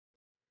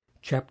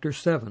Chapter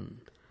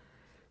 7.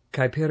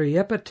 Kai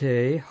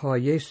periepete ha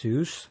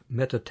Jesus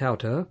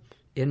metatauta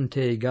in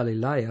te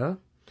Galilaea,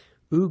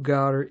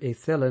 ugar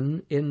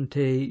ethelen in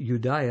te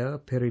Judea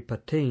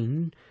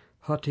peripatein,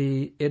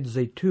 hoti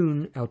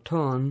edzetun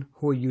auton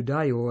ho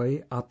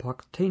Judaioi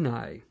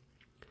apoktenai.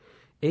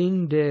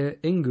 Ein de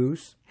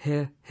ingus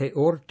he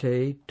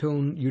heorte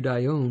ton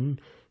Judaion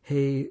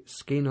he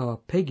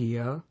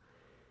skenopegia,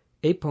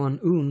 epon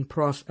un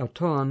pros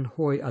auton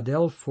hoi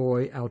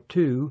adelphoi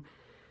autu,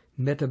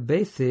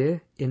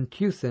 metabethe in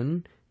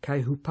tuthen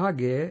kai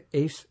hupage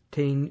eis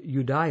ten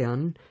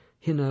Judaian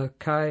hina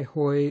kai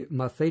hoi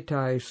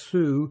mathetai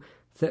su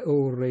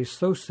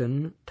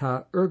theoresosen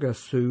ta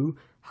ergasu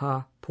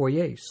ha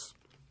poies.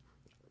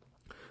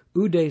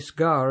 Udes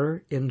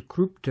gar in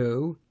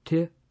crypto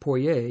te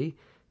poie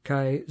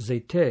kai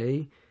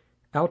zete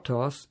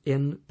autos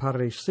in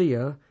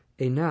paresia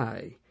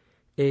enai,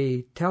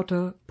 e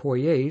tauta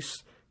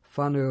poies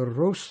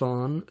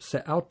phaneroson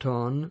se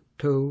auton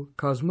to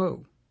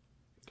cosmo.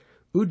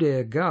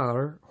 Ude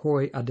gar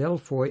hoi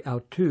adelphoi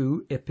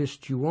autu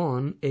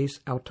epistuon eis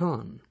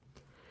auton.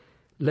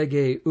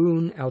 Lege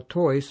un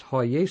autois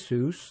ha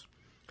Jesus,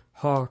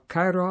 ha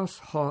kairos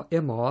ha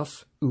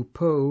emos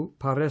upo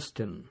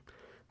parestin,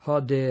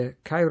 ha de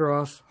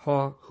kairos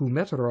ha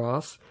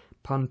humeteros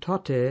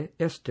pantate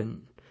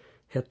estin,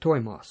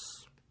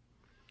 hetoimos.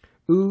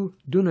 U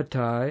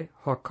dunatai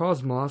ha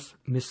cosmos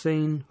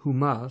misein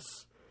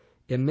humas,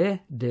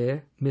 eme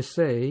de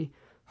misei,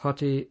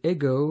 hoti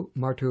ego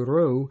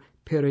martyro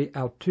peri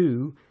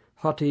autu,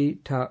 hoti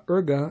ta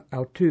erga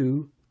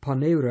autu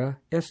panera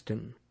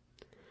estin.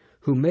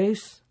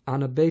 Humes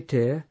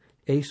anabete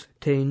eis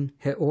ten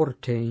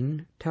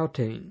heortein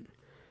tautein.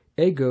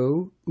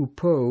 Ego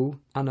upo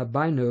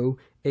anabino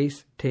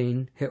eis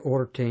ten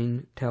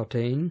heortein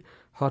tautein,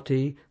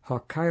 hoti ha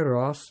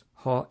kairos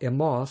ha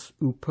emos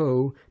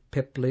upo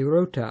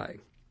peplerotai.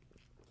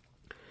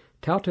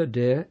 Tauta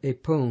de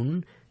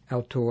epon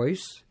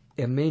autois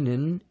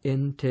emenin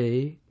in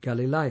te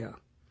Galilaea.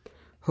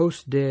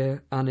 Hos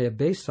de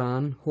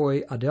anebesan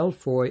hoi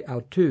adelphoi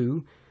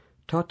autu,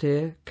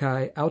 tate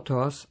kai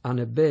autos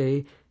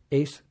anebe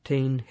eis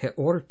ten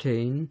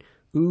heortein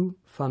u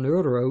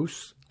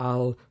phaneros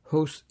al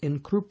hos in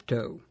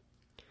crypto.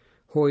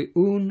 Hoi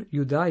un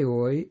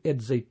Judaioi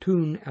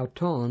edzetun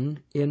auton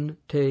in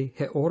te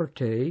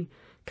heorte,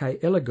 kai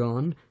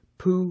elegon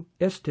pu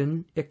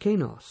estin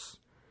ekenos,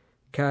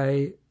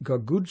 kai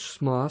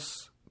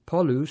gogudsmos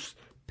polus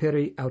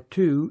peri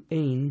autu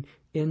ein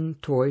in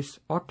tois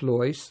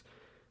oklois,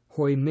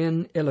 hoi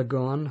men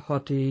elegon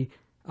hoti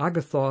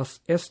agathos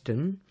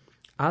estin,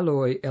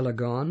 aloi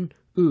elegon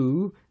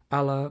u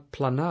ala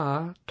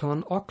plana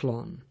ton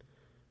oklon.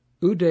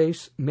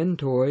 Udes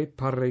mentoi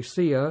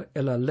paresia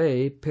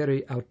elale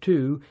peri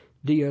autu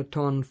dia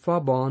ton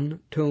phobon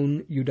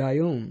ton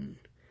Judaion.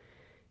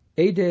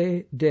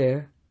 Ede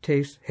de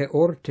tes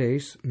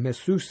heortes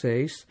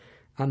mesuses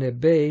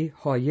anebe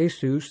ha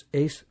Jesus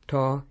eis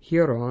ta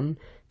hieron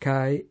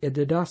kai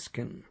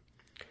edidasken.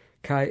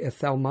 Kai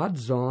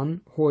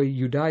ethalmadzon hoi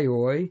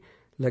Judaioi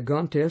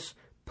legantes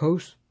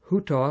pos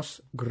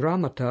hutos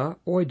grammata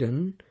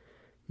oiden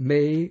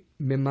me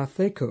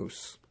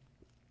mimathekos.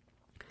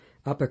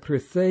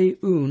 Apokrythei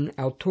un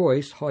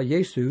autois ha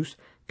Jesus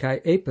kai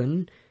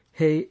epen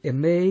he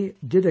eme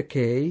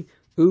didache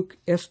uk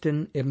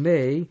estin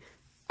eme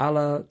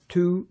ala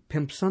tu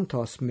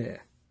pimpsantos me.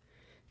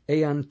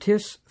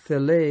 Eantis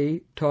thele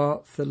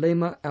ta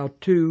thelema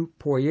autu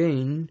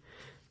poien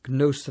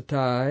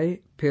gnostatai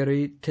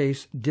peri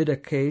tes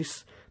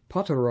didaches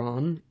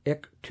pateron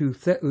ek tu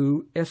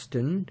theu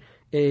estin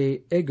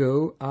e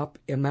ego ap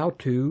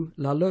emautu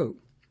lalo.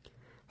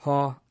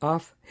 Ha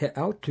af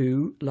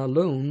heautu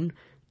lalon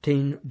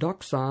ten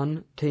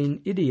doxan ten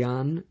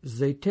idian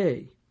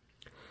zete.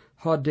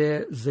 Ha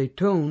de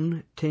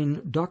zeton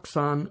ten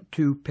doxan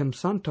tu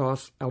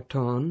pimpsantos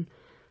auton,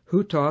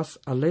 hutos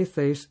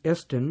alethes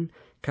estin,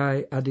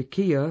 kai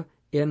adikia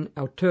en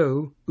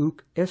auto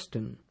uk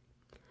estin.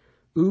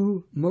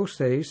 U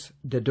Moses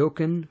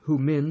dedoken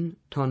humin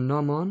ton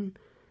nomon,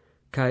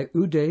 kai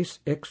udes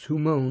ex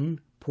humon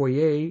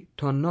poie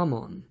ton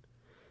nomon.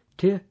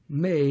 Te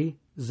me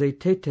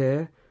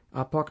zetete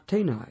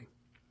apoktenai.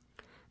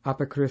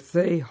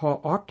 Apokrythei ha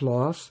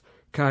oklos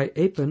kai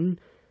epen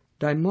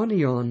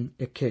daimonion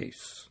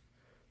ekes.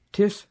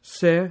 Tis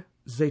se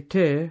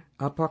zete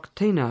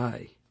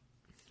apoktenai.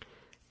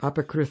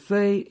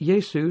 Apokrythei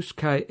Jesus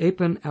kai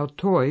epen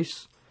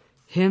autois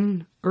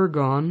hin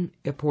ergon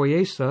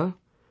epoiesa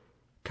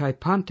kai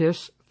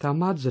pantes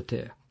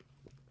thalmadzete.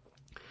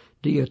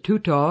 Dia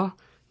tuta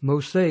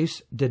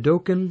Moses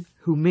dedoken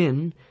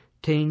humin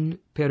ten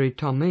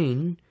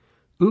peritomein,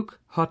 uk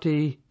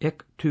hoti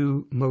ek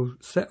tu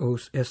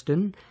Moseos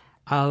estin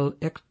al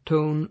ek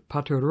ton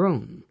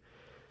pateron,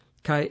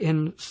 kai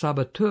en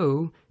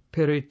sabato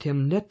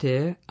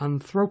peritemnete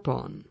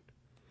anthropon,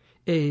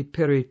 e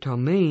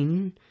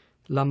peritomein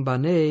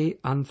lambane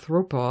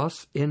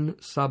anthropos in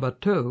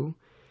sabato,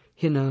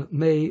 hina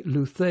me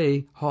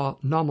luthe ha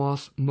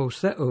nomos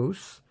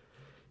Moseos,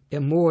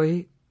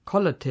 emoi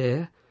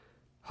kolete,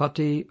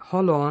 hoti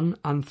holon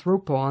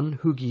anthropon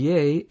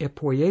hugie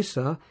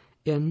epoiesa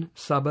in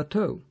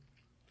sabbato.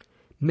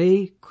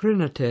 Me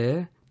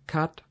crinate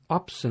cat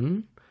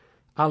opsen,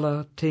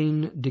 alla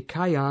ten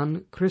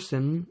dikaian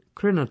chrisen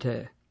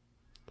crinate.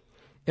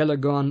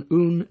 Elegon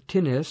un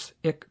tinnes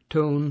ec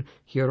ton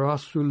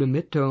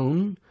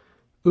hierosulimiton,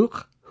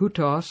 uch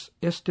hutos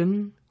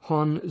estin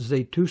hon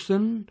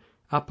zetusen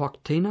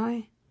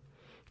apoctenai,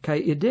 cae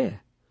ide,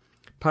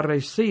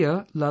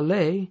 paresia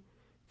lale,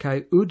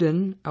 cae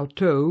uden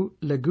auto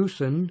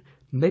legusen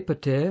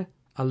mepete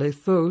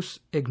alethos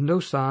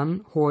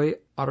egnosan hoi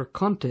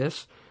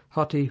archontes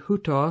hoti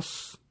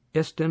hutos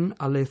estin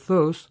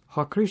alethos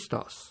ha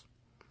Christos.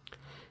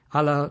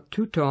 Alla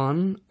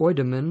tuton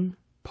oidemen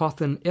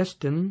pothen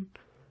estin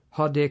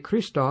ha de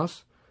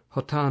Christos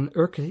hotan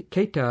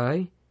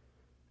erketai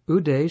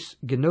udes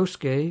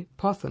genoske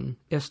pothen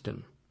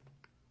estin.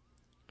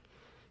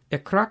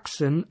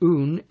 Ekraxen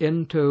un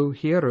ento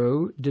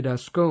hiero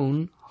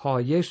didascon ha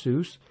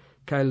Jesus,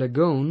 cae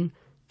legon,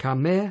 ca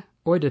me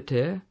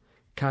oidete,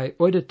 cae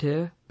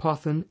oidete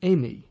pothen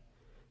emi,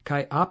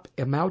 cae ap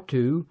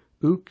emautu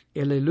uc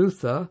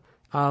elelutha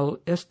al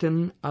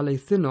estin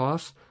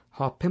alethinos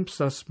ha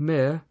pimpsas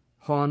me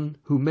hon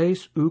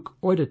humes uc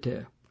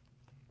oidete.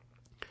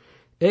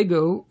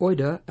 Ego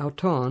oida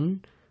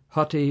auton,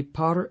 hoti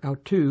par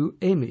autu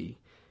emi,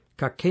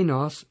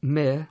 cacenos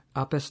me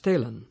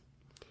apestelen.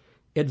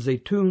 Et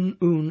zetun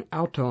un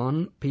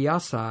auton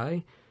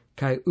piasai,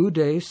 cae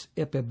udes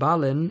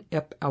epebalen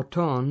ep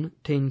auton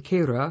ten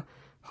cera,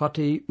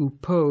 hoti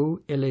upo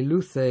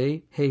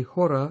eleluthe he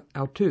hora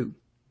autu.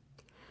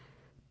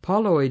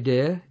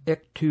 Poloide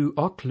ec tu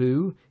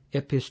oclu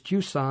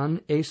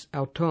epistusan es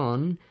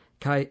auton,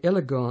 cae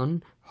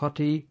elegon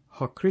hoti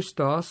ha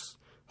Christos,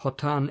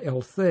 hotan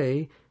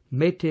elthe,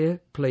 mete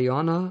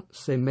pleona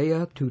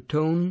semea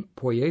tuton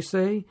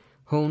poiese,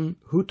 hon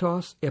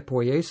hutos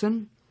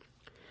epoiesen?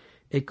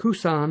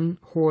 Ecusan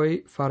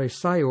hoi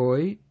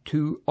pharisaioi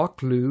tu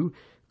oclu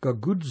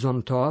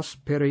gagudzontos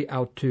peri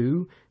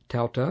autu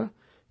tauta,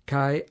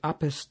 cae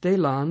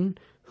apestelan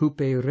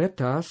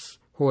huperetas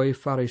hoi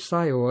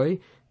pharisaioi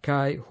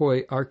cae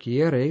hoi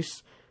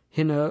archieres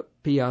hina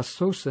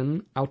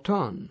piasosen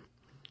auton.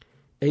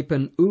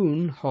 Epen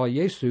un ha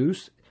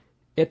Jesus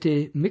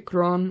ete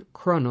micron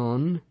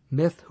chronon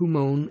meth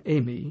humon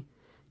emi,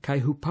 cae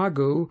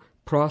hupago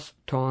pros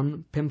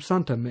ton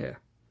pemsanta me.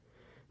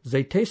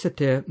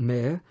 Zetesete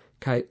me,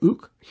 cae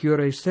uc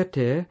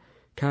huresete,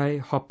 cae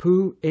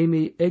hopu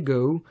emi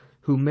ego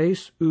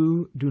humes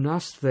u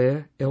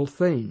dunasthe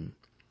elthein.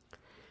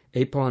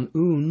 Epon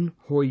un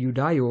hoi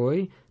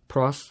judaioi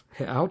pros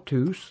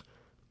heautus,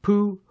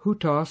 pu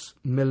hutos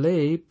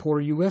mele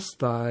por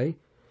uesthai,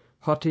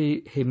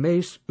 hoti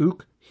hemes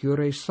uc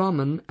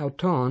huresamen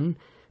auton,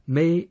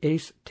 me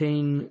es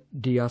ten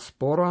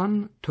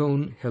diasporan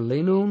ton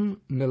Helenon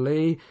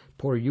mele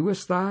por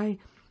uesthai,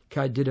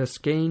 cae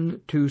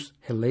didascein tus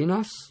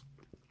Helenas?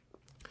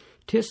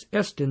 Tis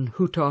estin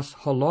hutos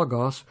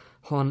hologos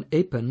hon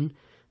epen,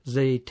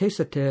 ze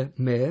tesete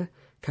me,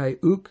 cae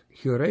uc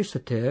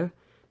huresete,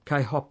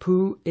 cae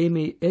hopu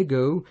emi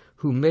ego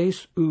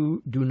humes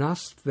u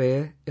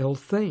dunasthe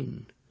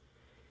elthein.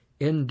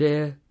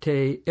 Ende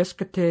te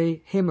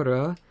escate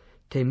hemera,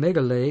 te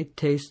megale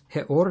tes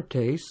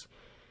heortes,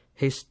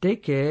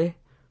 hesteke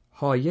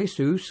ha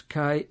Jesus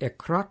cae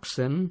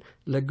ecraxen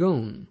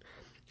legon,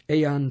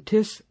 ean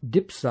tis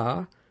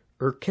dipsa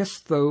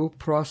ercestho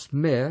pros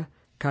me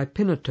cae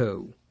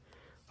pinato,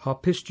 ha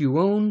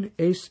pistuon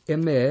es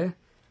eme,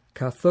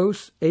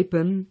 cathos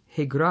epen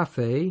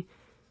hegraphe,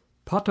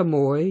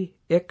 patamoi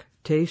ec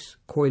tes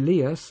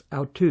coelias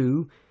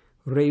autu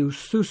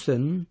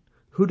reususen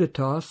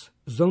hudatos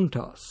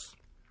zontos.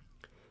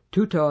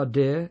 Tuta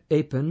de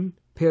epen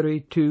peri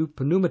tu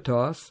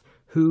pneumatos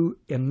hu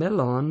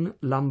emelon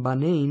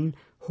lambanein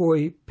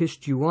hoi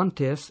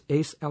pistuantes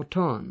es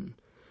auton,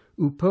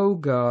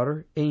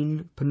 upogar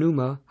ein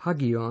pneuma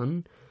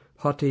hagion,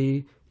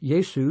 hoti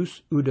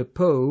Jesus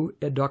udepo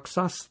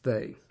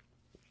edoxasthe.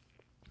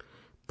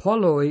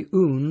 Poloi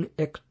un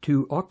ec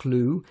tu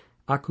oclu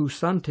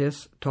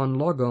accusantes ton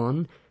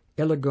logon,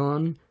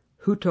 elegon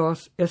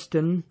hutos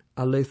estin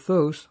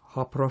alethos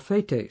ha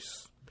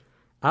prophetes.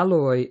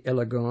 Alloi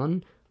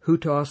elegon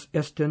hutos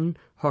estin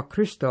ha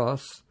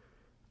Christos,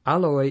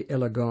 alloi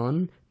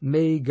elegon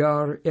me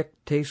gar ec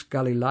tes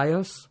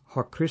Galileas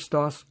ha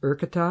Christos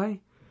ercetai,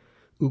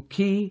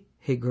 uci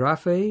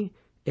hegraphe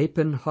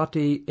epen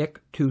hoti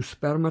ec tu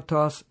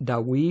spermatos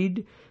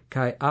David,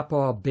 cae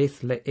apa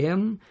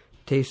Bethlehem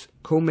tes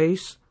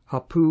comes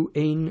hapu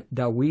ein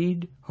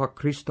David ha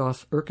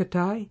Christos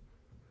ercetai?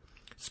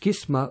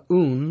 Schisma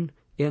un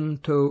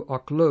ento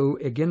oclo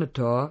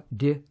egenita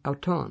de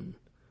auton.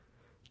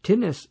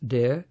 Tinnes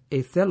de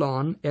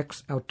ethelon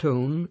ex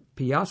auton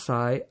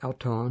piasai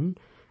auton,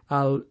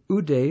 al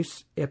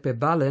udes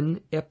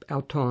epebalen ep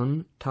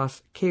auton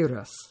tas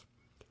ceras.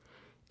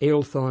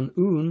 Eilthon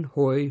un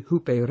hoi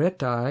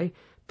huperetai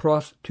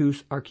pros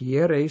tus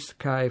archieres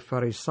cae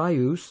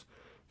pharisaius,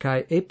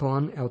 cae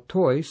epon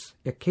autois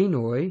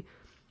ecenoi,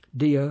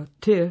 dia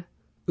te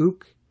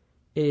uk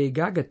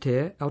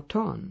egagate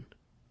auton.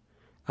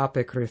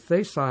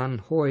 Apekrethesan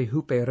hoi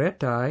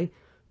huperetai,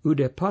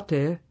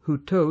 udepate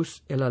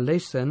hutos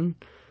elalesen,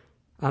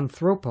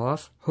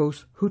 anthropos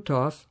hos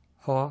hutos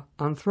ha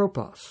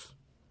anthropos.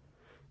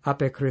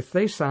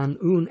 Apekrethesan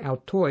un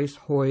autois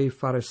hoi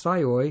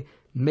pharisaioi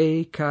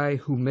me kai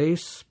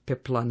humes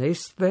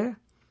peplanesthe,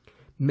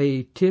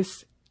 me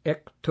tis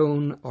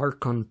ekton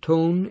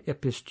archonton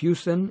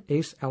epistiusen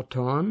es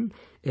auton,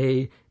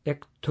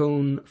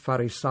 ekton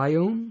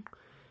pharisaion,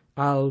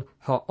 al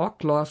ha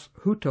oklos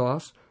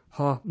hutos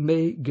ha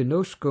me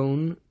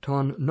gnoskon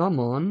ton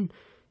nomon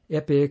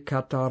epi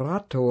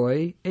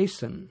kataratoi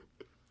esen.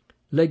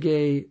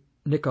 Lege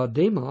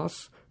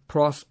Nicodemos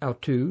pros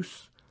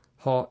autus,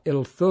 ha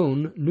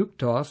ilthon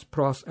nuktos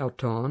pros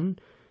auton,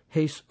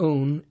 heis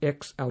on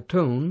ex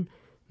auton,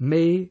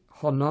 me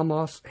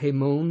honamos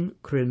hemon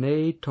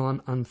krine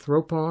ton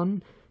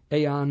anthropon,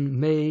 ean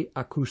me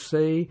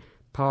accuse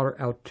par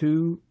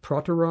autu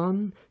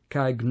proteron,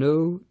 kai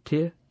gno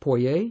te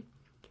poie,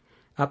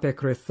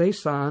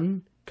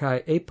 apekrethesan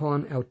kai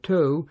epon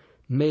auto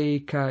me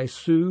kai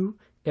su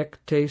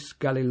ectes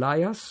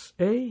Galileas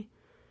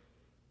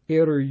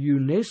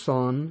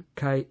euneson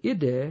kai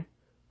ide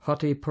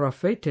hoti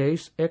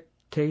prophetes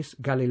ectes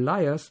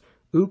Galileas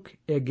uk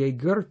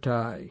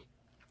egegurtai,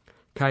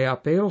 kai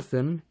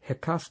apelthen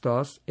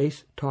hekastos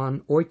es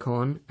ton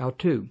oikon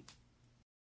autu.